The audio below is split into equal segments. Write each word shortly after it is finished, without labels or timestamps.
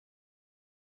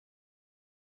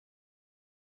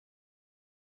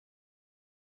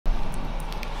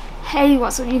Hey,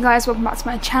 what's up you guys, welcome back to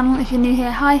my channel. If you're new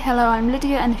here, hi, hello, I'm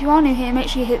Lydia, and if you are new here, make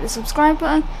sure you hit the subscribe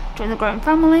button, join the growing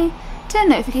family, turn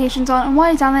notifications on, and while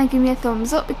you're down there, give me a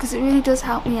thumbs up because it really does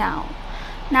help me out.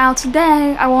 Now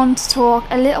today, I want to talk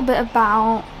a little bit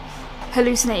about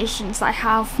hallucinations that I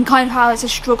have, and kind of how it's a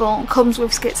struggle, comes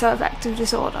with schizoaffective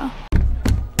disorder.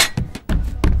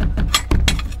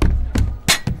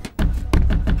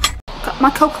 Got my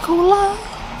Coca-Cola.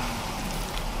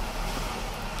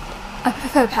 I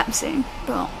prefer Pepsi,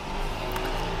 but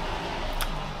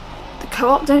the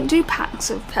Co-op don't do packs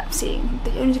of Pepsi,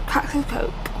 they only do packs of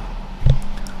Coke.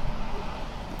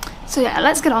 So yeah,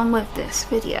 let's get on with this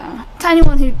video. To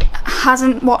anyone who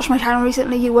hasn't watched my channel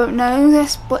recently, you won't know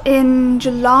this, but in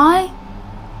July,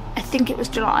 I think it was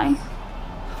July,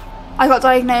 I got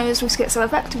diagnosed with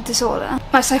schizoaffective disorder.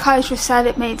 My psychiatrist said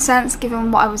it made sense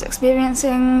given what I was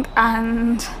experiencing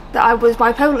and that I was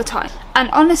bipolar type. And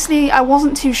honestly, I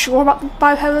wasn't too sure about the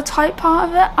bipolar type part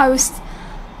of it.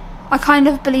 I kind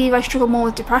of believe I struggle more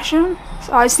with depression.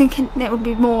 So I was thinking it would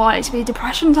be more likely to be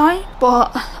depression type,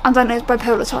 but I'm diagnosed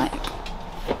bipolar type.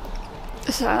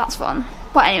 So that's fun.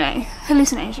 But anyway,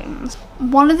 hallucinations.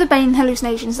 One of the main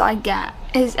hallucinations that I get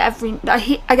is I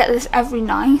get this every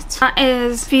night. That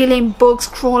is feeling bugs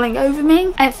crawling over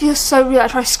me. And it feels so real. I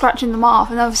try scratching them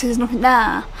off and obviously there's nothing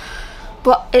there.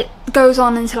 But it goes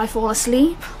on until I fall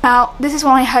asleep. Now, this is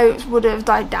one I hoped would have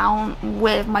died down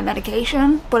with my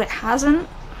medication, but it hasn't.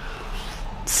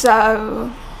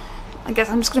 So I guess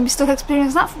I'm just going to be stuck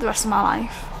experiencing that for the rest of my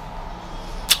life.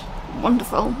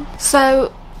 Wonderful.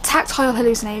 So tactile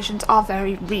hallucinations are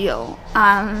very real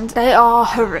and they are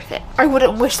horrific. I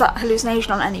wouldn't wish that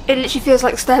hallucination on any. It literally feels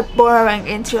like they're burrowing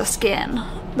into your skin.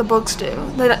 The bugs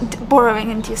do. They're like burrowing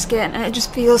into your skin and it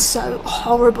just feels so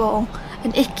horrible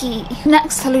and icky.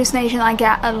 Next hallucination I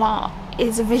get a lot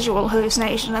is a visual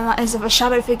hallucination, and that is of a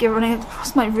shadow figure running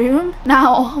across my room.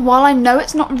 Now, while I know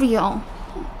it's not real,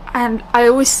 and I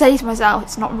always say to myself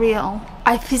it's not real,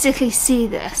 I physically see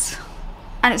this.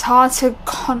 And it's hard to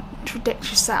contradict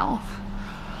yourself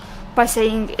by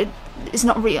saying it's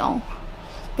not real,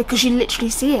 because you literally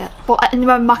see it. But in the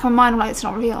back of my mind, I'm like, it's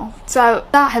not real. So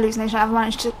that hallucination, I've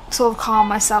managed to sort of calm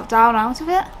myself down out of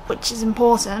it, which is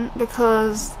important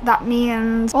because that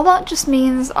means, well, that just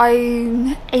means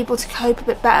I'm able to cope a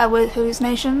bit better with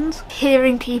hallucinations.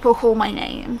 Hearing people call my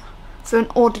name, so an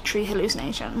auditory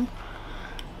hallucination.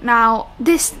 Now,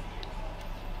 this,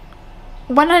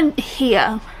 when I'm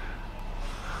here,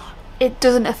 it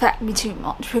doesn't affect me too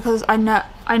much because I know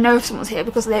if someone's here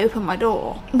because they open my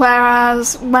door.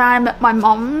 Whereas when I'm at my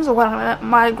mum's or when I'm at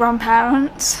my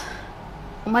grandparents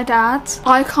or my dad's,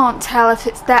 I can't tell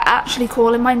if they're actually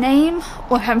calling my name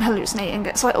or if I'm hallucinating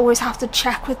it. So I always have to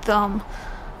check with them.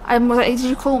 I'm like, did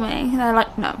you call me? And they're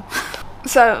like, no.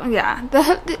 So yeah,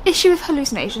 the issue with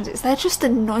hallucinations is they're just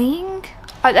annoying.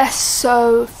 Like, they're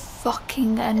so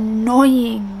fucking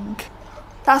annoying.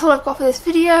 That's all I've got for this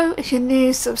video. If you're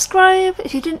new, subscribe.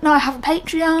 If you didn't know, I have a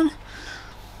Patreon.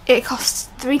 It costs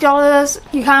 $3.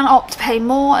 You can opt to pay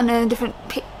more and earn different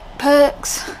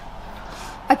perks.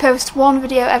 I post one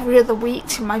video every other week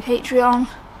to my Patreon,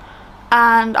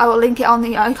 and I will link it on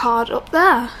the iCard up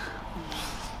there.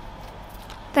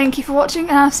 Thank you for watching,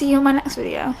 and I'll see you in my next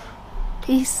video.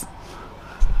 Peace.